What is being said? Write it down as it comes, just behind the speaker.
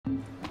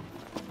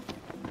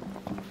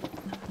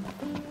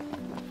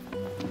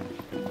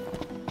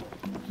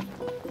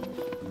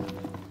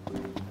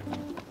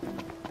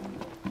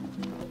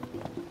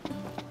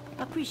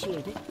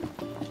Appreciate it.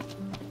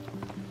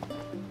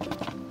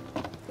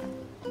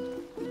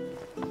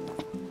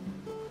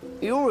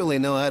 You really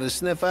know how to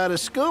sniff out a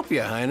scoop,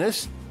 Your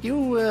Highness.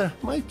 You,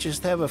 might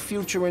just have a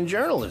future in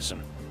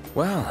journalism.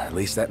 Well, at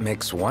least that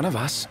makes one of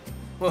us.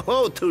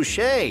 Oh,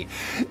 touché.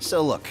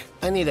 So look,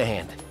 I need a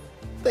hand.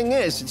 Thing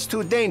is, it's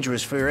too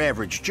dangerous for your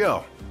average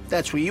Joe.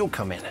 That's where you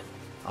come in.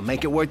 I'll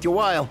make it worth your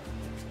while.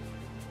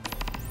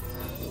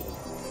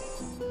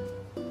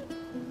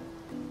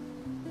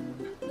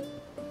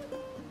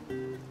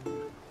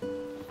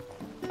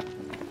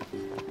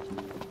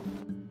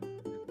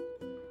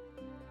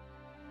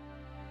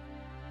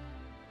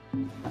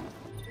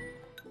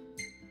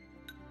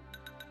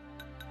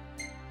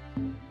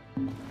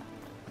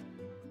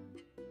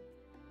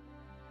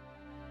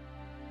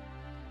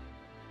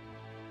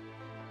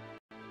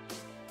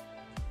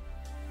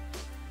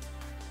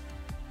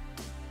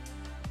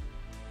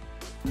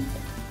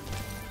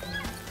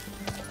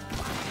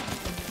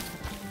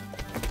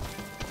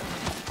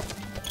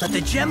 Let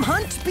the gem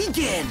hunt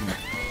begin!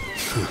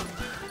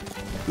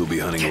 You'll be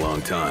hunting a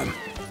long time.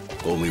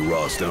 Only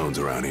raw stones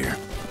around here.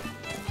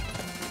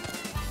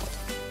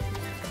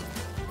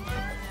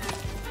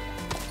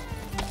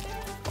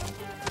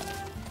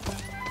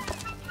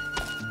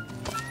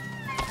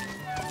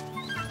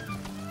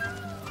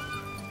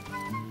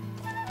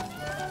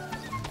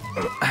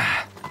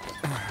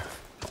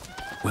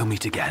 We'll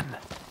meet again.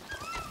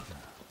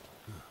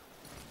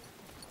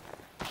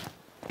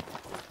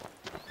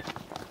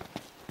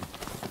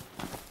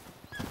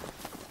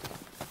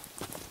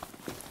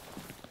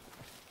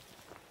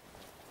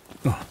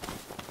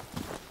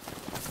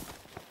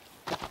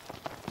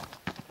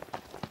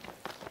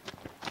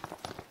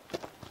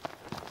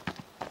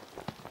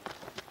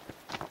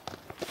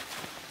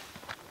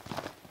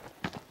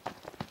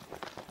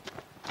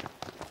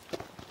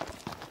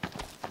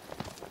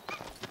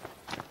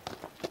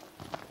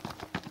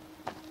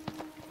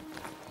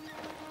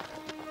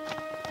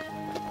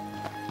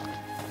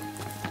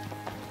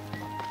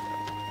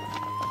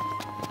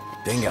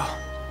 Bingo.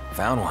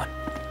 Found one.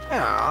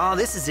 Oh,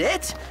 this is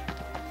it?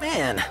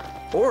 Man,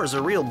 ore's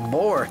a real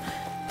bore.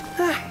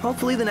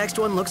 Hopefully the next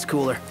one looks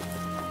cooler.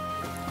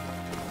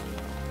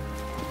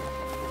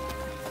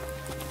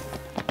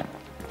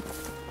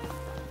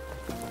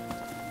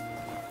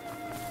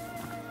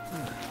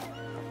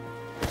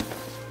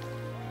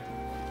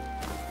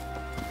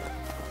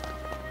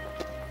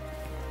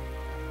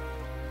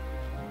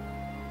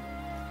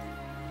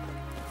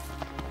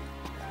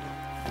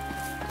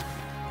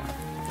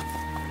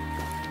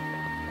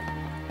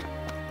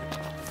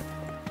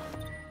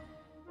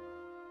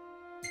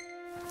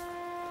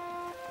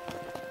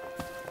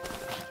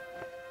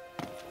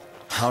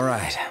 All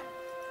right.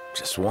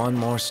 Just one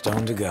more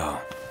stone to go.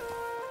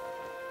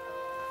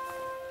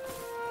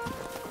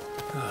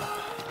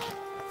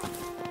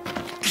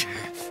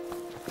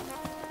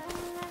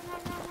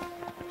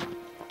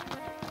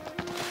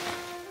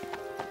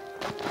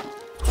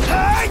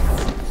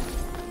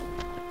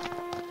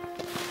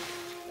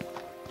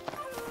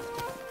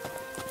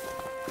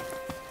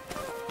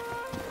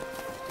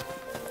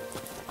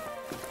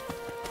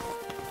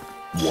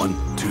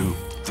 One, two,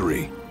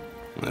 three.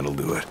 That'll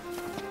do it.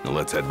 Now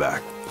let's head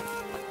back.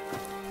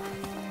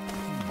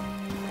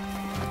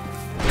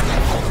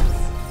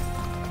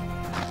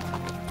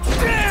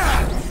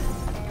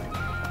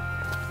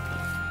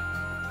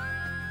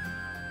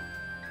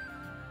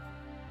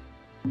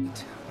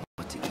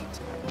 What to eat?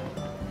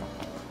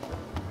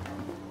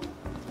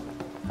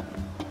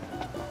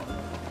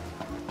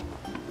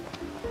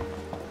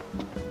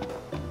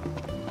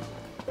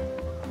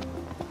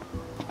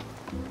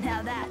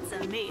 Now that's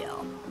a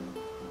meal.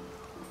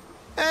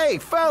 Hey,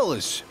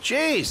 fellas.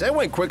 Jeez, that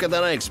went quicker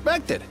than I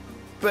expected.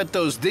 Bet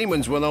those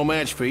demons were no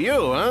match for you,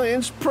 huh,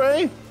 In's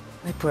Prey?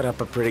 They put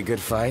up a pretty good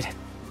fight.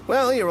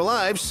 Well, you're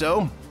alive,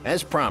 so,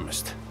 as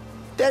promised.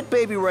 That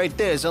baby right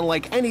there is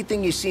unlike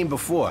anything you've seen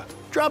before.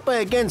 Drop by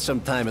again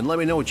sometime and let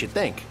me know what you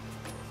think.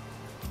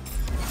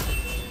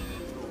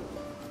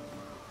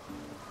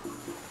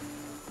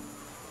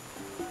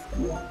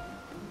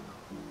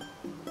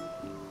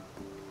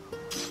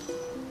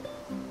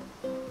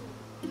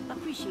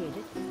 Appreciate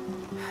it.